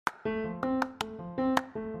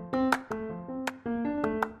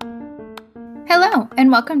Hello,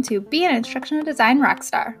 and welcome to Be an Instructional Design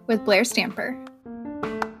Rockstar with Blair Stamper.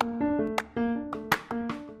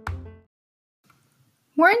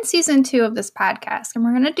 We're in season 2 of this podcast, and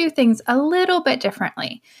we're going to do things a little bit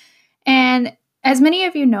differently. And as many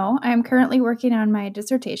of you know, I'm currently working on my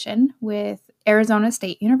dissertation with Arizona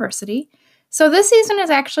State University. So this season is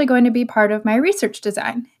actually going to be part of my research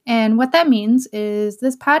design. And what that means is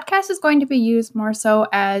this podcast is going to be used more so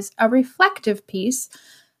as a reflective piece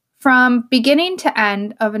from beginning to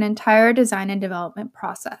end of an entire design and development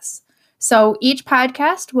process. So each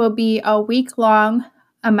podcast will be a week-long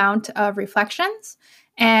amount of reflections,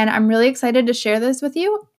 and I'm really excited to share this with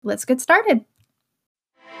you. Let's get started.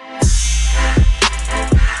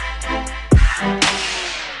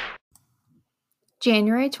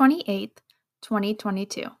 January 28th,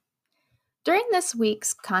 2022. During this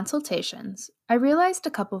week's consultations, I realized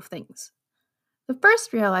a couple of things. The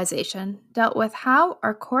first realization dealt with how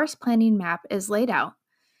our course planning map is laid out.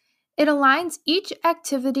 It aligns each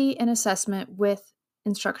activity and assessment with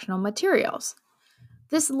instructional materials.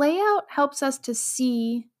 This layout helps us to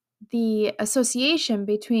see the association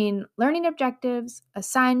between learning objectives,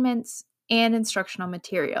 assignments, and instructional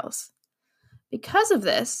materials. Because of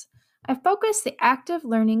this, I focused the active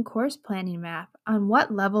learning course planning map on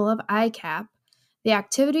what level of ICAP the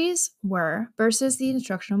activities were versus the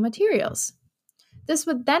instructional materials. This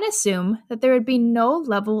would then assume that there would be no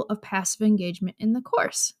level of passive engagement in the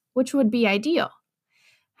course, which would be ideal.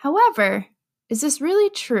 However, is this really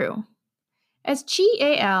true? As Chi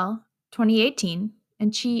et al. 2018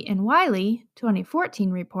 and Chi and Wiley 2014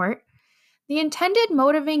 report, the intended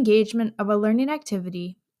mode of engagement of a learning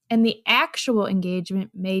activity and the actual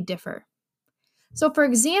engagement may differ. So, for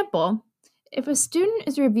example, if a student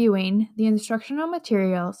is reviewing the instructional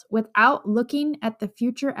materials without looking at the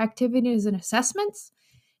future activities and assessments,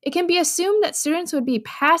 it can be assumed that students would be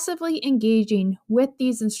passively engaging with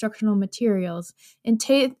these instructional materials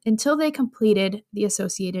until they completed the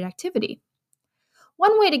associated activity.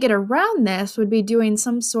 One way to get around this would be doing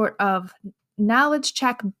some sort of knowledge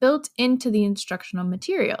check built into the instructional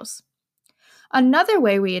materials. Another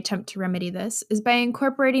way we attempt to remedy this is by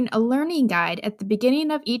incorporating a learning guide at the beginning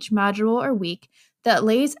of each module or week that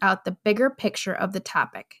lays out the bigger picture of the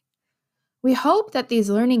topic. We hope that these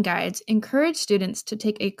learning guides encourage students to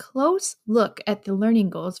take a close look at the learning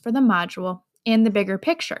goals for the module and the bigger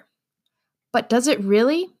picture. But does it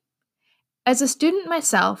really? As a student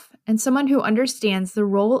myself and someone who understands the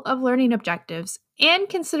role of learning objectives and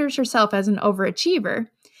considers herself as an overachiever,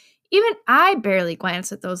 even I barely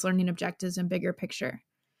glance at those learning objectives and bigger picture.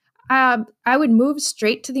 I would move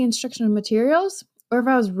straight to the instructional materials, or if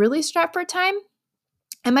I was really strapped for time,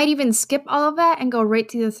 I might even skip all of that and go right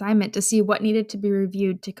to the assignment to see what needed to be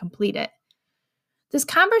reviewed to complete it. This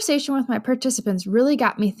conversation with my participants really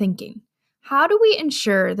got me thinking. How do we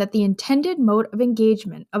ensure that the intended mode of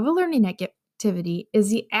engagement of a learning activity is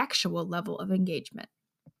the actual level of engagement?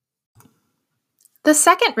 The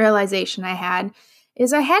second realization I had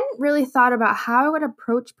is I hadn't really thought about how I would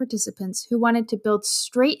approach participants who wanted to build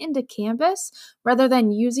straight into Canvas rather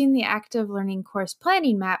than using the active learning course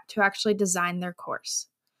planning map to actually design their course.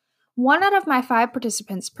 1 out of my 5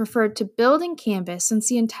 participants preferred to build in Canvas since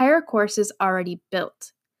the entire course is already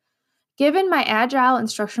built. Given my agile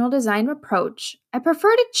instructional design approach, I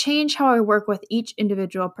prefer to change how I work with each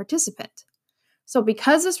individual participant. So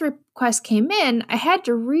because this request came in, I had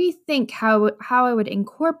to rethink how I would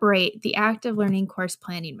incorporate the active learning course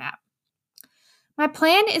planning map. My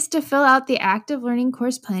plan is to fill out the active learning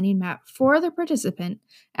course planning map for the participant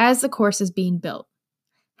as the course is being built.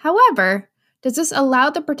 However, does this allow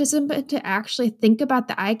the participant to actually think about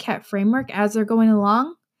the ICAP framework as they're going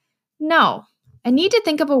along? No. I need to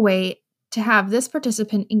think of a way to have this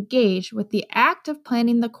participant engage with the act of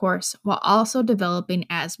planning the course while also developing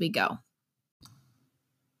as we go.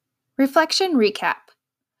 Reflection recap.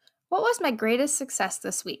 What was my greatest success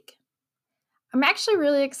this week? I'm actually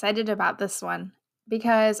really excited about this one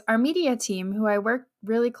because our media team, who I work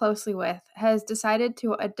really closely with, has decided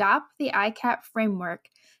to adopt the ICAP framework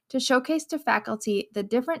to showcase to faculty the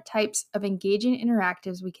different types of engaging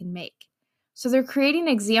interactives we can make. So they're creating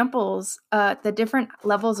examples, the different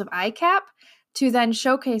levels of ICAP, to then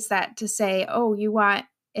showcase that to say, oh, you want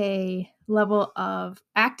a level of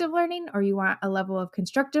active learning or you want a level of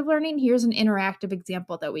constructive learning, here's an interactive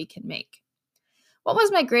example that we can make. What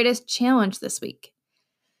was my greatest challenge this week?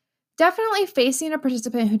 Definitely facing a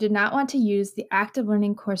participant who did not want to use the active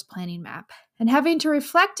learning course planning map and having to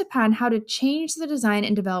reflect upon how to change the design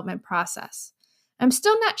and development process. I'm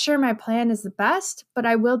still not sure my plan is the best, but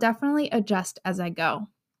I will definitely adjust as I go.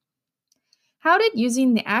 How did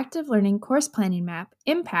using the Active Learning Course Planning Map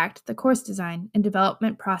impact the course design and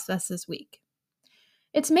development process this week?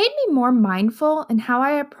 It's made me more mindful in how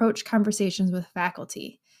I approach conversations with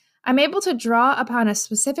faculty. I'm able to draw upon a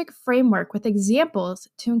specific framework with examples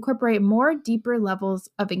to incorporate more deeper levels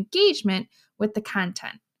of engagement with the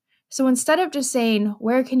content. So instead of just saying,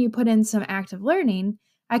 where can you put in some active learning,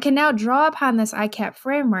 I can now draw upon this ICAP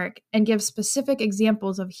framework and give specific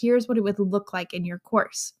examples of here's what it would look like in your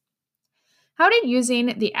course. How did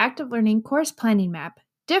using the Active Learning Course Planning Map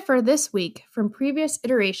differ this week from previous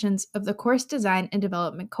iterations of the course design and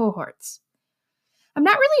development cohorts? I'm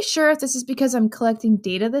not really sure if this is because I'm collecting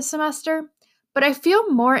data this semester, but I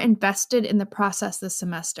feel more invested in the process this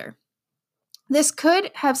semester. This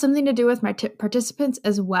could have something to do with my participants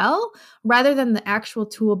as well, rather than the actual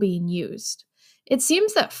tool being used. It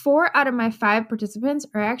seems that 4 out of my 5 participants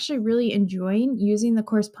are actually really enjoying using the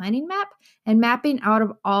course planning map and mapping out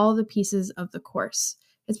of all the pieces of the course.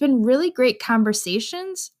 It's been really great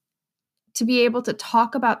conversations to be able to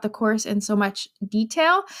talk about the course in so much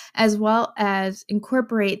detail, as well as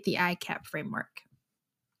incorporate the ICAP framework.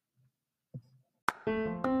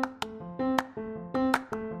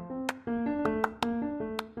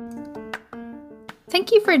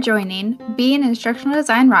 Thank you for joining Be an Instructional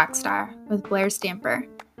Design Rockstar with Blair Stamper.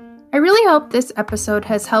 I really hope this episode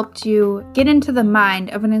has helped you get into the mind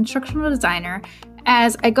of an instructional designer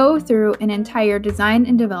as I go through an entire design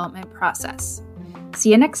and development process.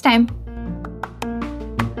 See you next time.